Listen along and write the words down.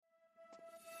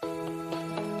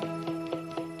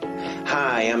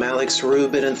Hi, I'm Alex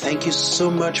Rubin, and thank you so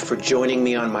much for joining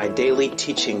me on my daily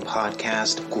teaching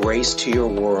podcast, Grace to Your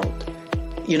World.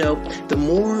 You know, the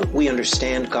more we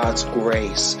understand God's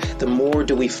grace, the more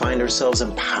do we find ourselves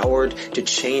empowered to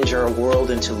change our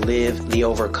world and to live the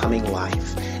overcoming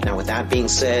life. Now, with that being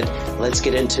said, let's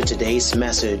get into today's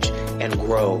message and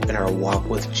grow in our walk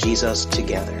with Jesus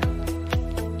together.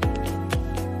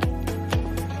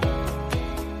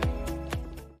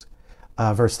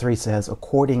 Verse 3 says,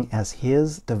 according as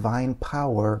his divine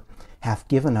power hath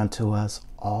given unto us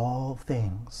all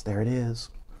things. There it is.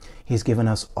 He's given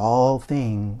us all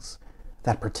things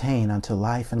that pertain unto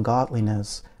life and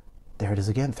godliness. There it is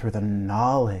again, through the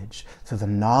knowledge.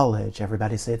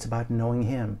 Everybody say it's about knowing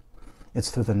him.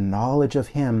 It's through the knowledge of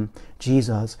him,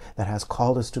 Jesus, that has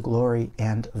called us to glory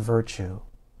and virtue.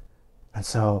 And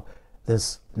so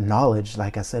this knowledge,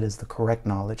 like I said, is the correct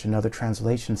knowledge. Another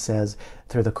translation says,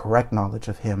 through the correct knowledge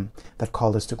of him that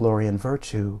called us to glory and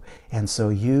virtue. And so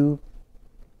you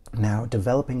now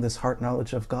developing this heart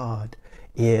knowledge of God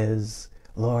is,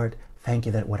 Lord, thank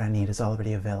you that what I need is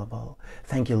already available.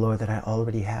 Thank you, Lord, that I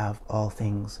already have all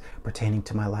things pertaining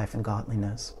to my life and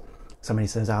godliness. Somebody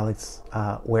says, Alex,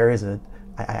 where is it?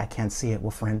 I can't see it.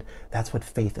 Well, friend, that's what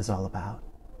faith is all about.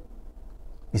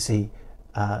 You see,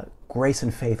 grace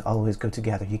and faith always go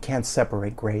together. You can't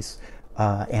separate grace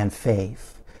and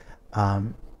faith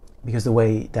because the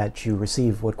way that you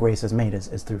receive what grace has made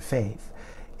is through faith.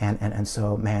 And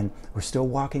so, man, we're still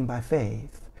walking by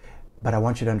faith. But I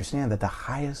want you to understand that the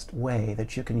highest way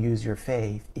that you can use your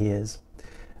faith is,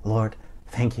 Lord,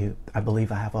 thank you. I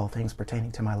believe I have all things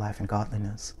pertaining to my life and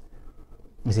godliness.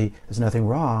 You see, there's nothing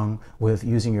wrong with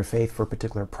using your faith for a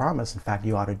particular promise. In fact,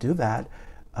 you ought to do that,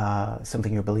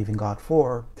 something you're believing God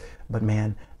for. But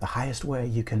man, the highest way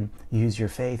you can use your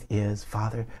faith is,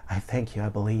 Father, I thank you. I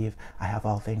believe I have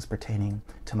all things pertaining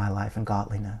to my life and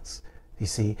godliness. You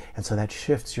see, and so that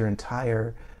shifts your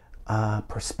entire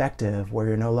perspective, where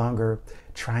you're no longer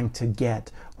trying to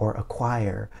get or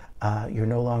acquire. You're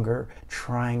no longer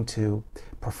trying to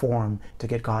perform to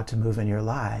get God to move in your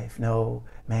life. No,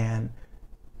 man,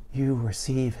 you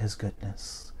receive his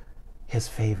goodness, his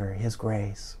favor, his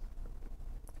grace.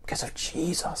 Because of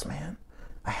Jesus, man,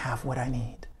 I have what I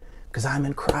need. Because I'm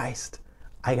in Christ,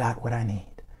 I got what I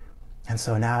need. And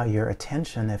so now your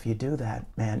attention, if you do that,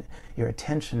 man, your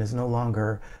attention is no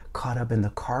longer caught up in the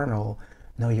carnal.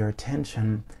 No, your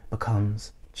attention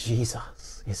becomes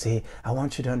Jesus. You see, I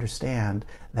want you to understand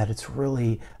that it's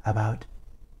really about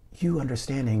you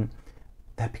understanding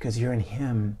that because you're in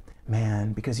him,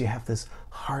 man, because you have this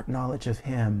heart knowledge of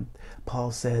him.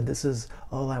 Paul said, this is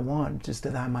all I want, just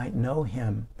that I might know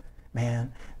him.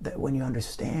 Man, that when you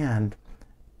understand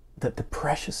that the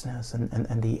preciousness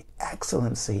and the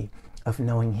excellency of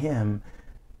knowing him,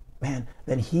 man,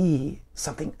 then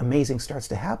something amazing starts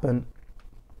to happen.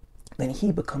 Then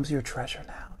he becomes your treasure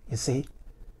now, you see?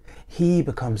 He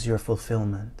becomes your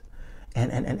fulfillment,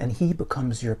 and he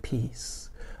becomes your peace.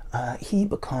 He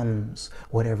becomes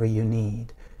whatever you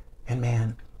need. And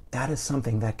man, that is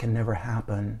something that can never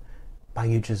happen by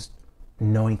you just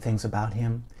knowing things about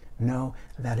him. No,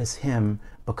 that is him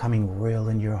becoming real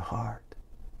in your heart.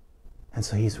 And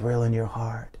so he's real in your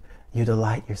heart. You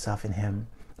delight yourself in him.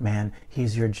 Man,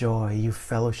 he's your joy. You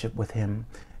fellowship with him.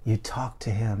 You talk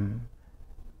to him.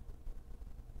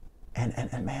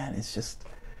 And man, it's just,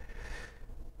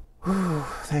 whew,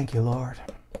 thank you, Lord.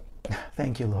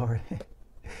 Thank you, Lord.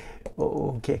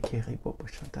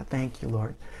 Thank you,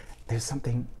 Lord. There's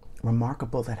something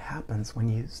remarkable that happens when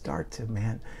you start to,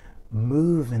 man,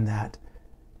 move in that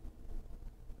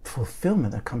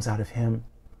fulfillment that comes out of him,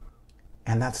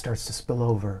 and that starts to spill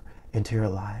over into your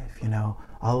life. You know,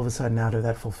 all of a sudden, out of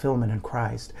that fulfillment in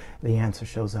Christ, the answer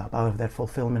shows up. Out of that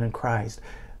fulfillment in Christ,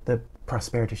 the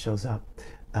prosperity shows up.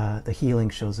 The healing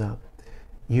shows up.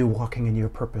 You walking in your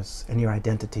purpose and your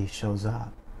identity shows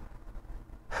up.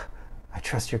 I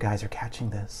trust your guys are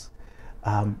catching this.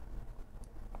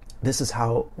 This is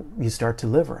how you start to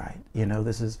live right. You know,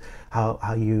 this is how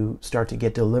you start to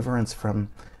get deliverance from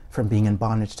being in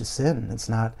bondage to sin. It's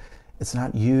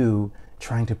not you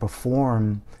trying to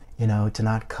perform, you know, to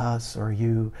not cuss, or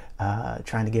you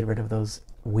trying to get rid of those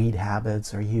weed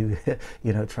habits, or you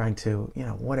you know, trying to, you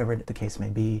know, whatever the case may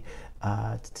be,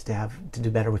 to do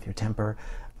better with your temper.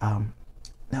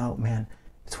 No, man,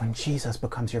 it's when Jesus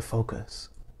becomes your focus,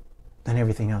 then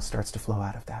everything else starts to flow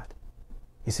out of that.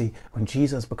 You see, when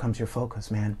Jesus becomes your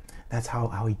focus, man, that's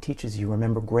how he teaches you.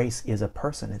 Remember, grace is a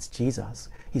person. It's Jesus.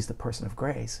 He's the person of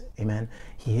grace. Amen.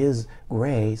 He is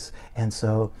grace. And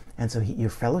so you're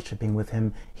fellowshipping with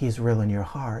him. He's real in your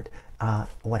heart.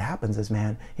 what happens is,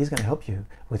 man, he's going to help you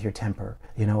with your temper.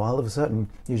 You know, all of a sudden,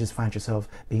 you just find yourself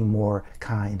being more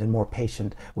kind and more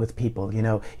patient with people. You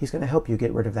know, he's going to help you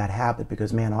get rid of that habit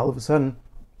because, man, all of a sudden,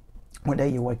 one day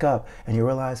you wake up and you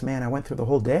realize, man, I went through the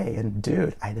whole day and,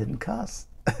 dude, I didn't cuss.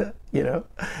 You know,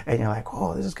 and you're like,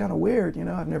 oh, this is kind of weird. You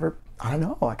know, I don't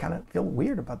know, I kind of feel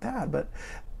weird about that, but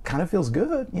kind of feels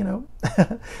good, you know.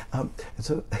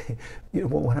 So, you know,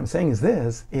 what I'm saying is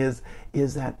this, is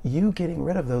that you getting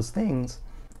rid of those things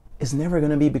is never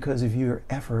going to be because of your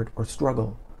effort or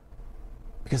struggle.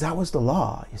 Because that was the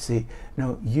law, you see.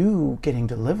 No, you getting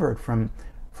delivered from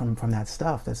that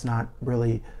stuff that's not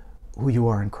really who you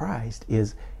are in Christ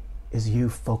is you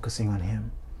focusing on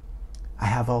him. I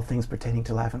have all things pertaining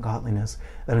to life and godliness.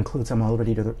 That includes I'm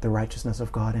already to the righteousness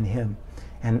of God in him.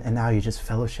 And now you just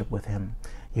fellowship with him.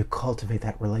 You cultivate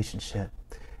that relationship.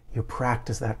 You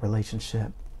practice that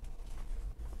relationship.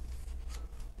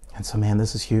 And so, man,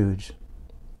 this is huge.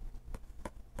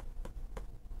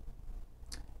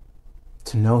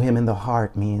 To know him in the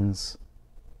heart means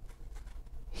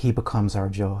he becomes our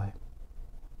joy.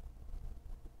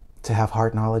 To have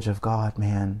heart knowledge of God,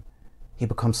 man, he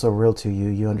becomes so real to you.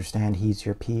 You understand he's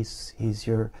your peace. He's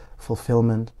your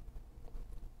fulfillment.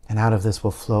 And out of this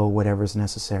will flow whatever is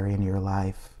necessary in your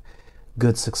life.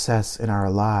 Good success in our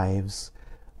lives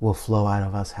will flow out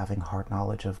of us having heart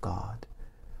knowledge of God.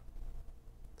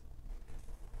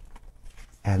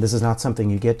 And this is not something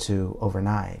you get to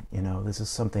overnight. You know, this is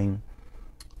something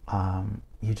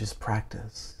you just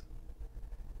practice.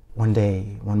 One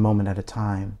day, one moment at a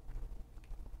time.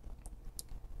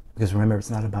 Because remember,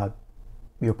 it's not about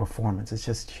your performance. It's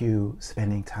just you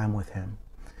spending time with him.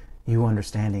 You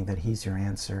understanding that he's your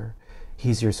answer.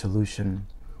 He's your solution.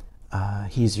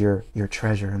 He's your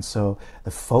treasure. And so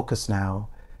the focus now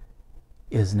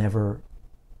is never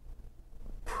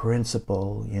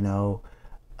principle, you know.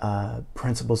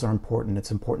 Principles are important.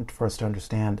 It's important for us to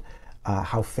understand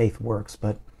how faith works.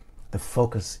 But the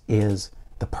focus is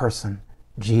the person,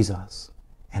 Jesus.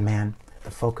 And man,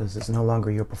 the focus is no longer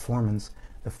your performance.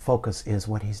 The focus is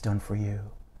what he's done for you.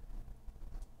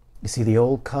 You see, the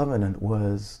old covenant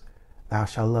was, thou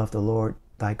shalt love the Lord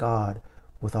thy God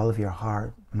with all of your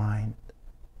heart, mind,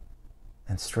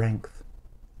 and strength.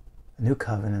 The new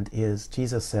covenant is,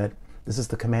 Jesus said, this is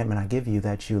the commandment I give you,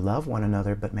 that you love one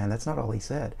another. But man, that's not all he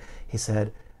said. He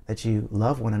said that you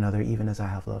love one another even as I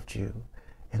have loved you.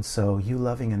 And so you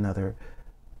loving another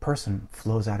person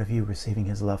flows out of you receiving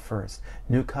his love first.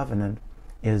 New covenant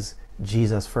is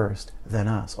Jesus first, then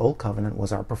us. Old covenant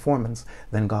was our performance,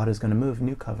 then God is going to move.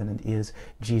 New covenant is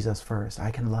Jesus first.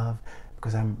 I can love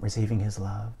because I'm receiving his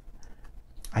love.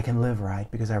 I can live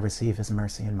right because I receive his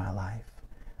mercy in my life.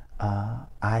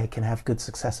 I can have good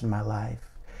success in my life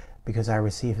because I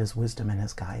receive his wisdom and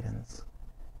his guidance.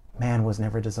 Man was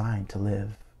never designed to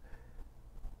live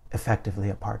effectively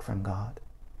apart from God.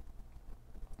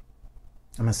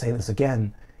 I'm going to say this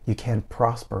again. You can't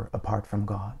prosper apart from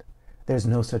God. There's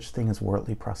no such thing as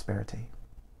worldly prosperity.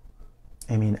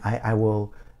 I mean, I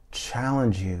will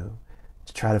challenge you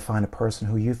to try to find a person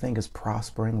who you think is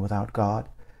prospering without God.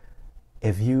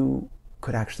 If you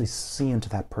could actually see into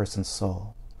that person's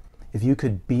soul, if you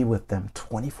could be with them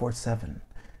 24/7,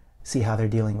 see how they're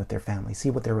dealing with their family,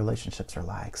 see what their relationships are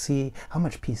like, see how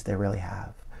much peace they really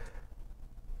have,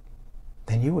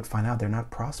 then you would find out they're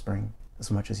not prospering as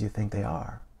much as you think they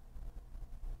are.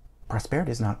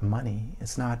 Prosperity is not money.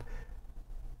 It's not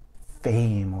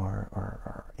fame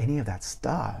or any of that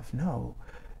stuff. No.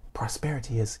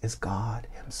 Prosperity is God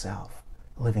himself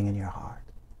living in your heart.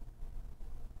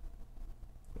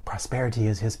 Prosperity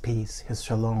is his peace, his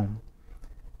shalom,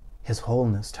 his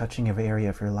wholeness touching every area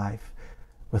of your life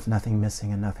with nothing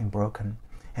missing and nothing broken.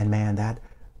 And man, that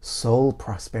soul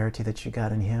prosperity that you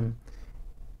got in him,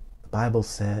 the Bible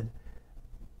said,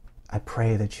 I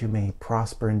pray that you may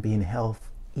prosper and be in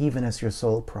health even as your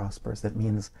soul prospers. That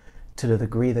means to the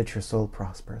degree that your soul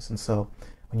prospers. And so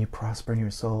when you prosper in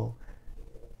your soul,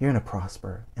 you're going to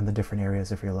prosper in the different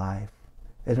areas of your life.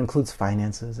 It includes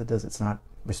finances. It's not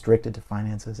restricted to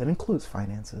finances. It includes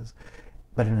finances,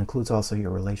 but it includes also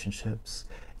your relationships,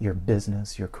 your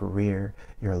business, your career,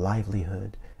 your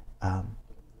livelihood. You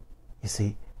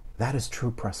see, that is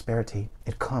true prosperity.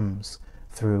 It comes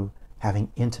through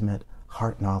having intimate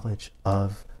heart knowledge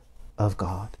of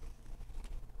God.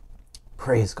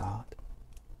 Praise God.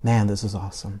 Man, this is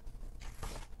awesome.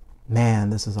 Man,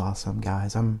 this is awesome,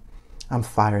 guys. I'm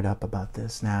fired up about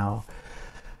this now.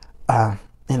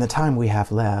 In the time we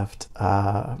have left,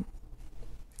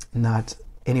 not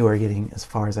anywhere getting as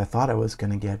far as I thought I was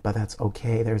going to get, but that's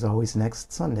okay. There's always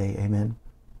next Sunday, amen.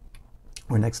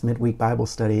 Or next midweek Bible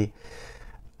study.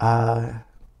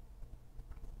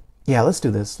 Yeah, let's do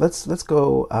this. Let's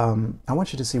go. I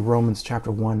want you to see Romans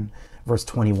chapter 1, verse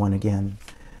 21 again.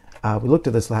 We looked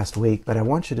at this last week, but I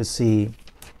want you to see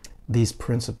these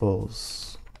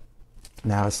principles.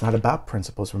 Now, it's not about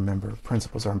principles, remember.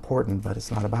 Principles are important, but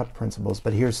it's not about principles.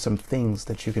 But here's some things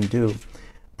that you can do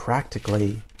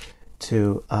practically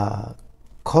to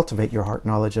cultivate your heart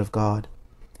knowledge of God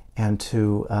and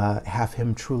to have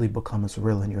Him truly become as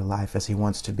real in your life as He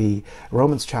wants to be.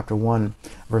 Romans chapter 1,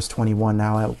 verse 21.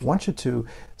 Now, I want you to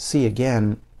see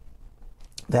again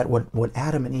that what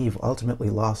Adam and Eve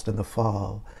ultimately lost in the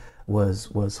fall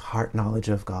was heart knowledge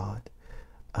of God.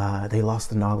 They lost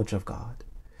the knowledge of God.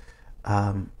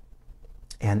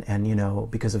 And you know,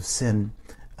 because of sin,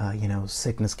 you know,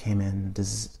 sickness came in,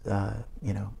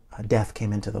 you know, death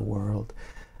came into the world,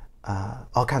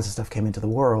 all kinds of stuff came into the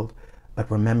world. But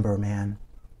remember, man,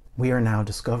 we are now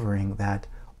discovering that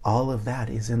all of that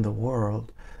is in the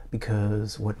world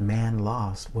because what man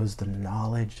lost was the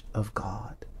knowledge of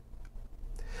God.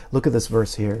 Look at this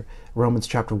verse here. Romans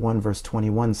chapter 1, verse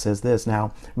 21 says this.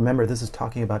 Now, remember, this is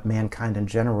talking about mankind in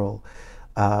general.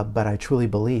 But I truly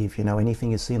believe, you know,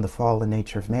 anything you see in the fallen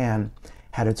nature of man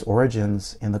had its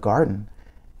origins in the garden.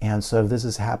 And so if this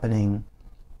is happening,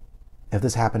 if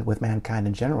this happened with mankind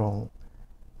in general,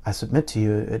 I submit to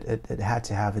you, it had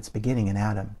to have its beginning in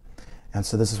Adam. And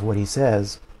so this is what he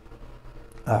says.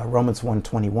 Romans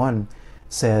 1:21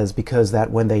 says, because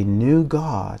that when they knew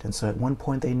God, and so at one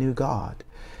point they knew God,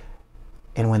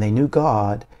 and when they knew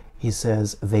God, he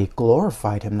says, they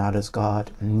glorified him not as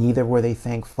God, neither were they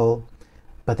thankful,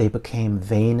 but they became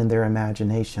vain in their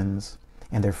imaginations,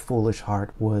 and their foolish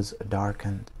heart was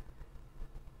darkened.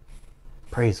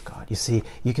 Praise God. You see,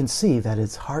 you can see that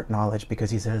it's heart knowledge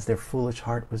because he says their foolish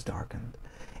heart was darkened.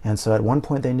 And so at one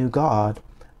point they knew God,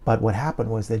 but what happened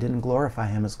was they didn't glorify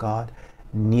him as God,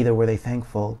 neither were they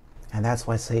thankful. And that's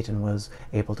why Satan was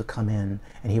able to come in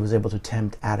and he was able to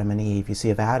tempt Adam and Eve. You see,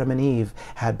 if Adam and Eve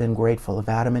had been grateful, if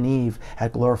Adam and Eve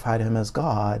had glorified him as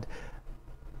God,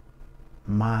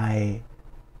 I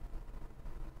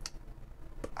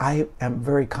am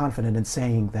very confident in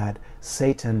saying that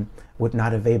Satan would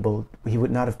not have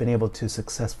been able to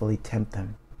successfully tempt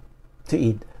them to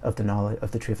eat of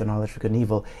the tree of the knowledge of good and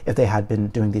evil if they had been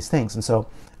doing these things. And so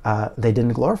they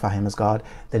didn't glorify him as God.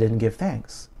 They didn't give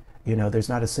thanks. You know, there's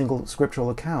not a single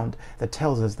scriptural account that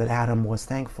tells us that Adam was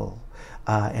thankful.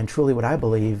 And truly what I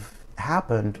believe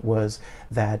happened was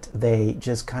that they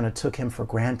just kind of took him for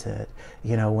granted.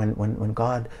 You know, when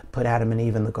God put Adam and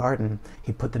Eve in the garden,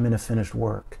 he put them in a finished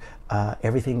work.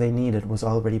 Everything they needed was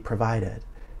already provided.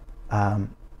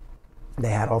 They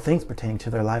had all things pertaining to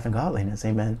their life and godliness,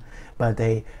 amen. But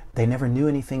they never knew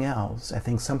anything else. I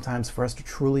think sometimes for us to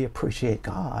truly appreciate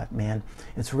God, man,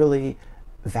 it's really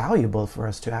valuable for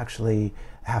us to actually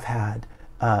have had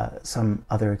some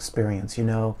other experience. You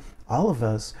know, all of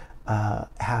us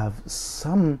have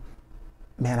some,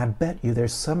 man, I bet you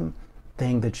there's some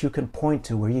thing that you can point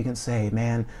to where you can say,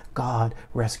 man, God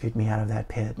rescued me out of that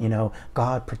pit. You know,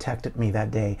 God protected me that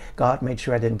day. God made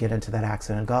sure I didn't get into that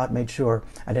accident. God made sure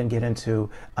I didn't get into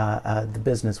the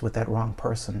business with that wrong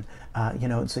person. You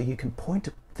know, and so you can point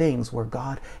to things where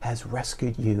God has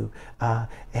rescued you,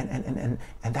 and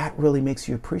that really makes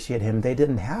you appreciate him. They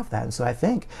didn't have that. And so I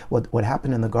think what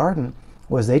happened in the garden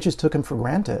was they just took him for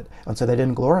granted. And so they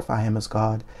didn't glorify him as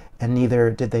God, and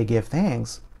neither did they give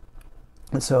thanks.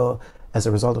 And so as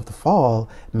a result of the fall,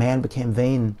 man became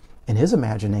vain in his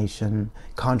imagination,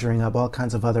 conjuring up all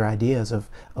kinds of other ideas of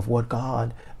what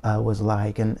God was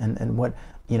like, and what,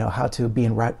 you know, how to be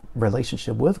in right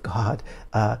relationship with God.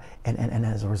 And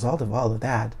as a result of all of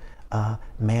that,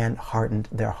 man hardened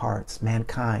their hearts.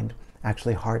 Mankind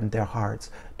actually hardened their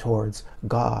hearts towards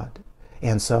God.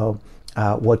 And so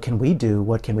what can we do?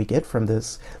 What can we get from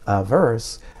this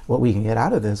verse? What we can get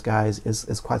out of this, guys,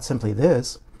 is quite simply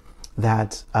this,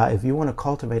 that if you want to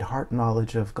cultivate heart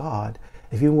knowledge of God,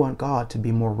 if you want God to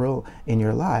be more real in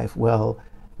your life, well,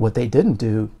 what they didn't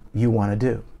do, you want to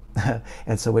do.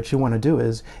 And so what you want to do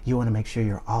is you want to make sure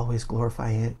you're always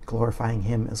glorifying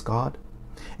him as God.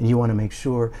 And you want to make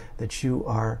sure that you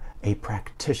are a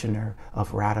practitioner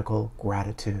of radical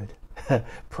gratitude.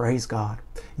 Praise God.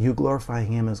 You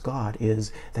glorifying him as God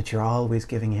is that you're always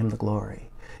giving him the glory.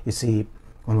 You see,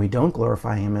 when we don't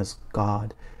glorify him as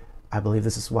God, I believe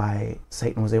this is why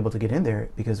Satan was able to get in there,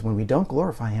 because when we don't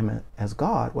glorify him as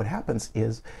God, what happens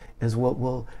is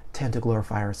we'll tend to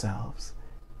glorify ourselves.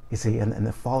 You see, and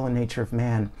the fallen nature of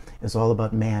man is all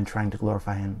about man trying to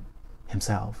glorify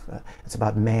himself. It's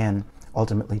about man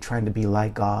ultimately trying to be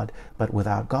like God, but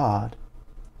without God.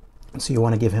 And so you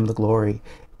want to give him the glory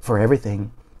for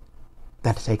everything.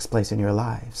 that takes place in your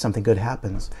life. Something good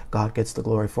happens. God gets the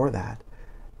glory for that.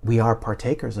 We are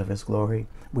partakers of his glory.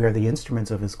 We are the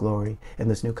instruments of his glory in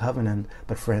this new covenant.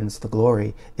 But friends, the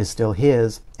glory is still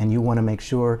his, and you want to make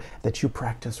sure that you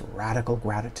practice radical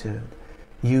gratitude.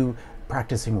 You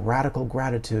practicing radical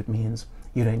gratitude means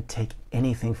you don't take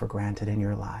anything for granted in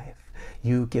your life.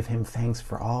 You give him thanks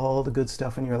for all the good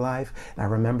stuff in your life. Now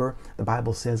remember, the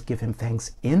Bible says give him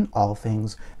thanks in all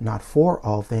things, not for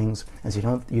all things. As you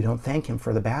don't thank him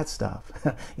for the bad stuff.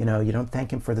 You don't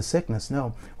thank him for the sickness.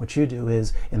 No, what you do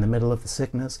is in the middle of the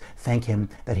sickness, thank him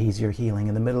that he's your healing.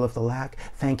 In the middle of the lack,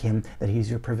 thank him that he's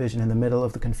your provision. In the middle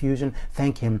of the confusion,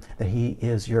 thank him that he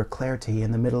is your clarity.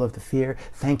 In the middle of the fear,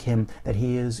 thank him that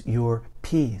he is your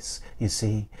peace, you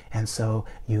see. And so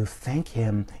you thank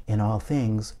him in all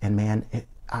things, and man,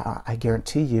 I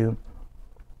guarantee you,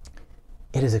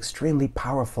 it is extremely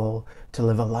powerful to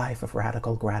live a life of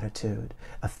radical gratitude.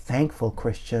 A thankful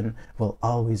Christian will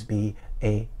always be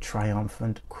a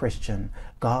triumphant Christian.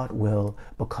 God will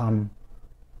become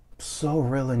so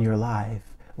real in your life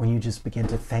when you just begin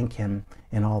to thank him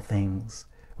in all things.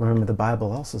 Remember, the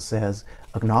Bible also says,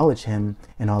 acknowledge him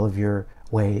in all of your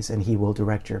ways and he will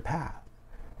direct your path.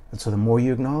 And so the more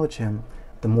you acknowledge him,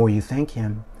 the more you thank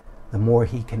him, the more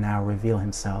he can now reveal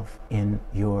himself in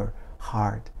your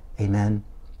heart. Amen.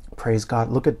 Praise God.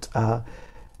 Look at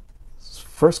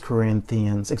 2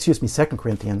 Corinthians,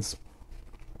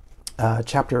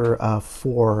 chapter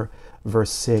 4,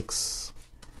 verse 6.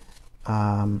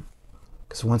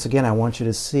 Because once again, I want you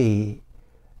to see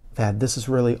that this is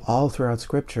really all throughout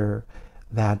Scripture,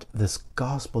 that this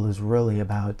gospel is really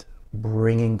about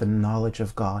bringing the knowledge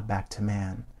of God back to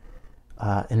man.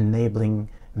 Enabling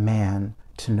man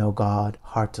to know God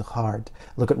heart to heart.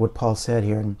 Look at what Paul said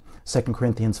here in 2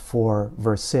 Corinthians 4,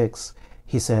 verse 6.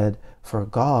 He said, for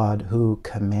God, who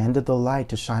commanded the light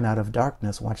to shine out of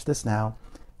darkness, watch this now,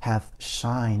 hath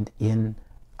shined in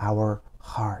our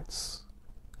hearts.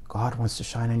 God wants to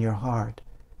shine in your heart.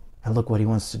 And look what he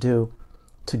wants to do,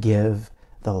 to give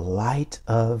the light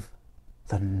of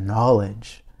the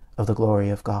knowledge of the glory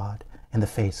of God in the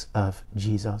face of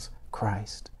Jesus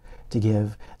Christ. To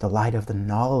give the light of the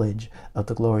knowledge of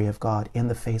the glory of God in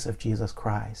the face of Jesus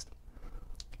Christ,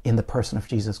 in the person of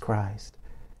Jesus Christ.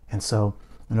 And so,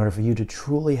 in order for you to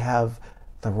truly have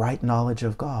the right knowledge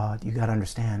of God, you got to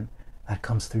understand that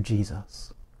comes through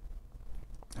Jesus.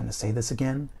 I'm going to say this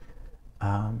again,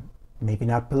 maybe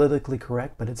not politically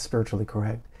correct, but it's spiritually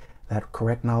correct. That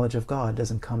correct knowledge of God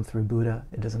doesn't come through Buddha,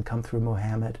 it doesn't come through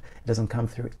Muhammad, it doesn't come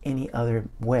through any other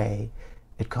way,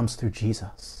 it comes through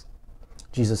Jesus.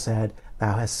 Jesus said,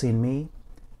 thou hast seen me,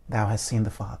 thou hast seen the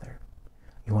Father.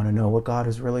 You want to know what God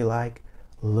is really like?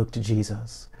 Look to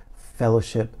Jesus.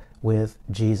 Fellowship with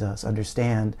Jesus.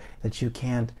 Understand that you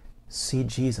can't see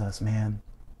Jesus, man,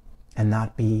 and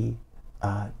not be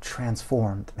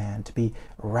transformed, man, to be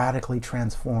radically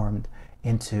transformed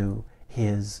into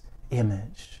his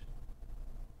image.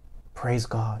 Praise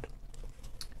God.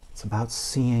 It's about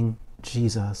seeing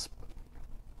Jesus.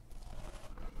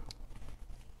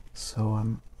 So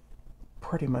I'm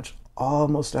pretty much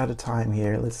almost out of time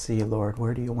here. Let's see, Lord,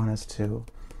 where do you want us to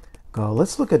go?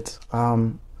 Let's look at,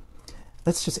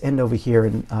 let's just end over here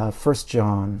in 1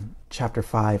 John chapter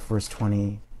 5, verse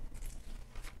 20.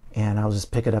 And I'll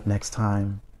just pick it up next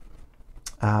time.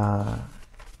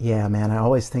 Yeah, man, I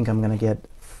always think I'm going to get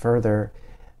further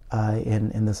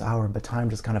in this hour, but time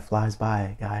just kind of flies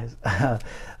by, guys.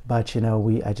 But,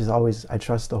 I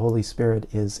trust the Holy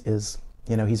Spirit is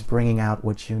he's bringing out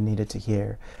what you needed to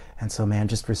hear. And so, man,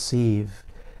 just receive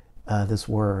this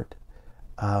word.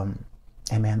 And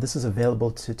man, this is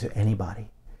available to anybody.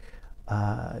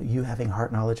 You having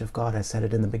heart knowledge of God, I said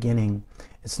it in the beginning,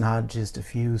 it's not just a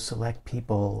few select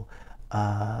people,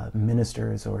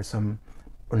 ministers or some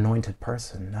anointed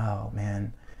person. No,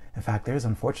 man. In fact, there's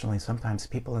unfortunately sometimes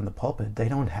people in the pulpit, they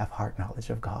don't have heart knowledge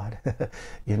of God,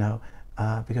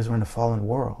 because we're in a fallen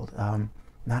world.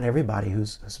 Not everybody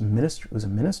who's a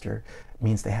minister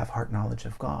means they have heart knowledge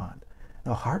of God.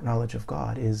 No, heart knowledge of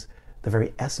God is the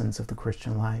very essence of the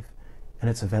Christian life, and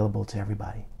it's available to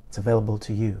everybody. It's available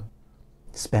to you.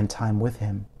 Spend time with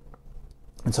him.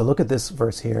 And so look at this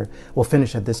verse here. We'll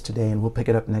finish at this today, and we'll pick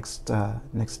it up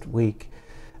next week.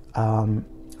 1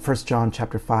 John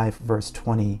chapter 5, verse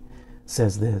 20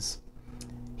 says this.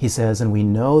 He says, and we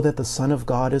know that the Son of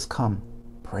God is come.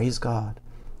 Praise God.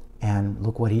 And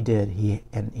look what he did.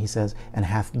 He says, and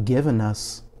hath given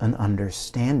us an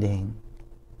understanding.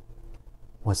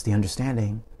 What's the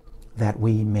understanding? That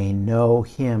we may know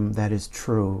him that is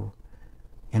true.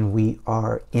 And we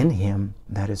are in him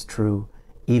that is true,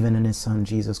 even in his Son,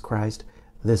 Jesus Christ.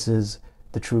 This is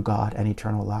the true God and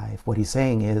eternal life. What he's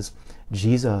saying is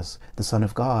Jesus, the Son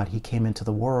of God, he came into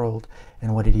the world,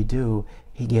 and what did he do?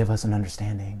 He gave us an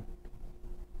understanding.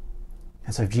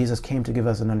 And so if Jesus came to give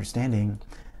us an understanding,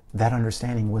 that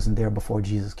understanding wasn't there before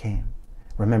Jesus came.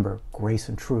 Remember, grace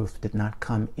and truth did not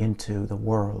come into the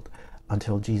world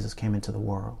until Jesus came into the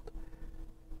world.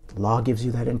 The law gives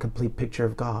you that incomplete picture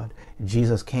of God.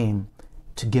 Jesus came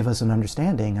to give us an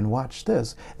understanding, and watch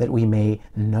this, that we may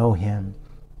know him.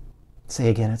 Say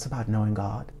again, it's about knowing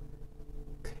God.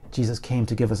 Jesus came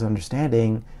to give us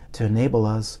understanding, to enable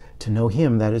us to know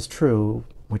him that is true,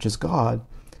 which is God.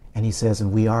 And he says,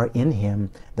 and we are in him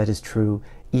that is true,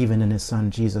 even in his Son,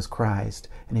 Jesus Christ.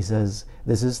 And he says,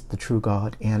 this is the true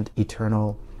God and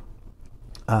eternal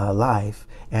life.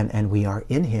 And we are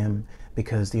in him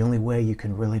because the only way you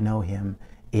can really know him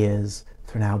is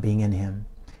through now being in him.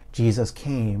 Jesus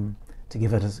came to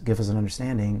give us an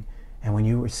understanding. And when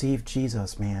you receive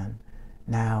Jesus, man,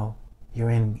 now you're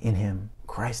in him.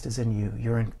 Christ is in you.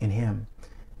 You're in him.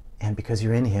 And because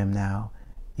you're in him now,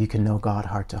 you can know God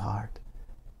heart to heart.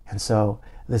 And so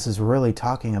this is really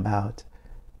talking about,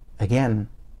 again,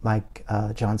 like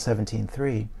John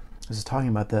 17:3, this is talking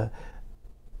about that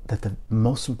the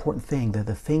most important thing, that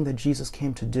the thing that Jesus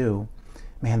came to do,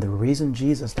 man, the reason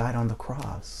Jesus died on the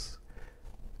cross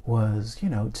was,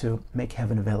 to make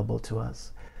heaven available to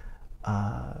us.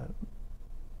 But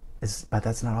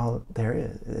that's not all there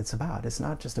is. It's about. It's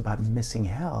not just about missing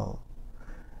hell.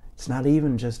 It's not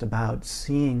even just about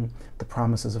seeing the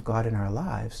promises of God in our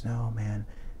lives. No, man.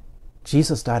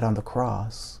 Jesus died on the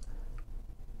cross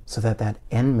so that that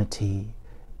enmity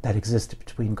that existed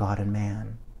between God and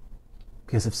man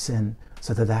because of sin,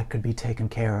 so that that could be taken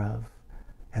care of.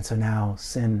 And so now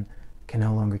sin can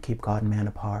no longer keep God and man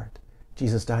apart.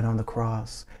 Jesus died on the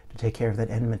cross to take care of that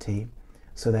enmity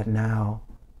so that now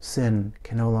sin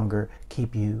can no longer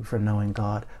keep you from knowing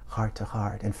God heart to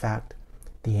heart. In fact,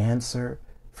 the answer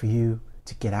for you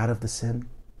to get out of the sin,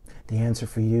 the answer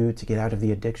for you to get out of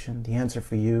the addiction, the answer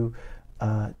for you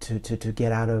to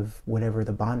get out of whatever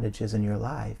the bondage is in your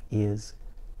life is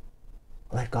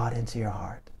let God into your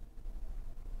heart.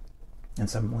 And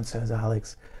someone says,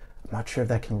 Alex, I'm not sure if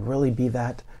that can really be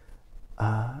that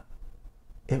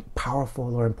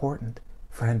powerful or important.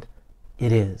 Friend,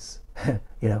 it is.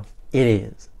 It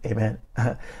is. Amen.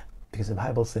 Because the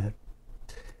Bible said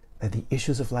that the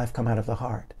issues of life come out of the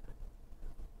heart.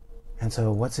 And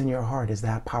so what's in your heart is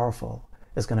that powerful.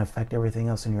 It's going to affect everything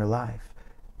else in your life.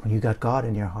 When you got God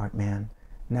in your heart, man,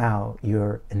 now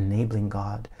you're enabling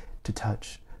God to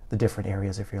touch the different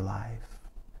areas of your life.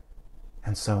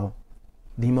 And so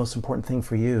the most important thing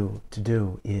for you to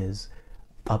do is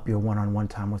up your one-on-one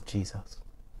time with Jesus.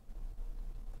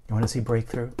 You want to see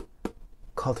breakthrough?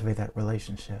 Cultivate that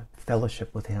relationship,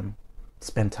 fellowship with him,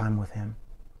 spend time with him.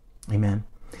 Amen.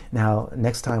 Now,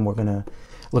 next time we're going to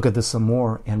look at this some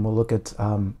more, and we'll look at,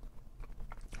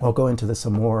 we'll go into this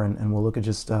some more, and we'll look at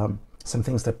just some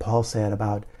things that Paul said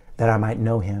about that I might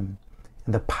know him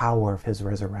and the power of his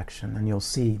resurrection. And you'll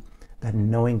see that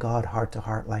knowing God heart to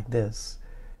heart like this,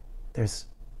 that's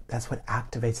what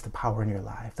activates the power in your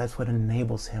life. That's what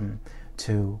enables him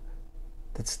to,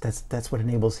 that's what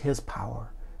enables his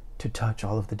power to touch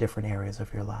all of the different areas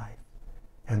of your life.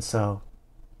 And so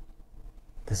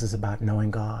this is about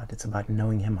knowing God. It's about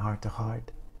knowing him heart to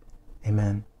heart.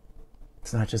 Amen.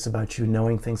 It's not just about you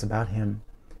knowing things about him.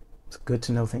 It's good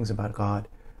to know things about God,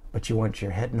 but you want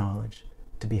your head knowledge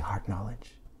to be heart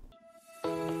knowledge.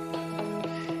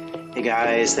 Hey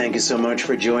guys, thank you so much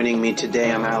for joining me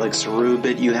today. I'm Alex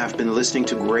Rubit. You have been listening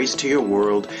to Grace to Your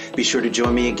World. Be sure to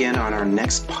join me again on our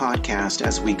next podcast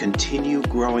as we continue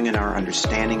growing in our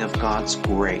understanding of God's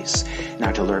grace.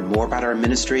 Now, to learn more about our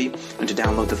ministry and to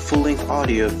download the full-length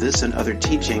audio of this and other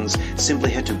teachings, simply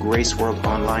head to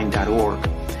graceworldonline.org.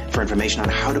 For information on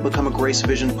how to become a Grace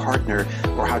Vision partner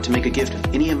or how to make a gift of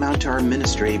any amount to our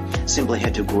ministry, simply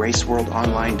head to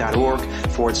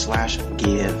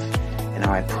graceworldonline.org/give. And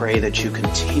now I pray that you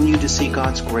continue to see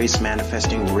God's grace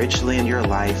manifesting richly in your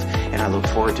life, and I look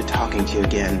forward to talking to you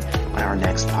again on our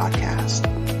next podcast.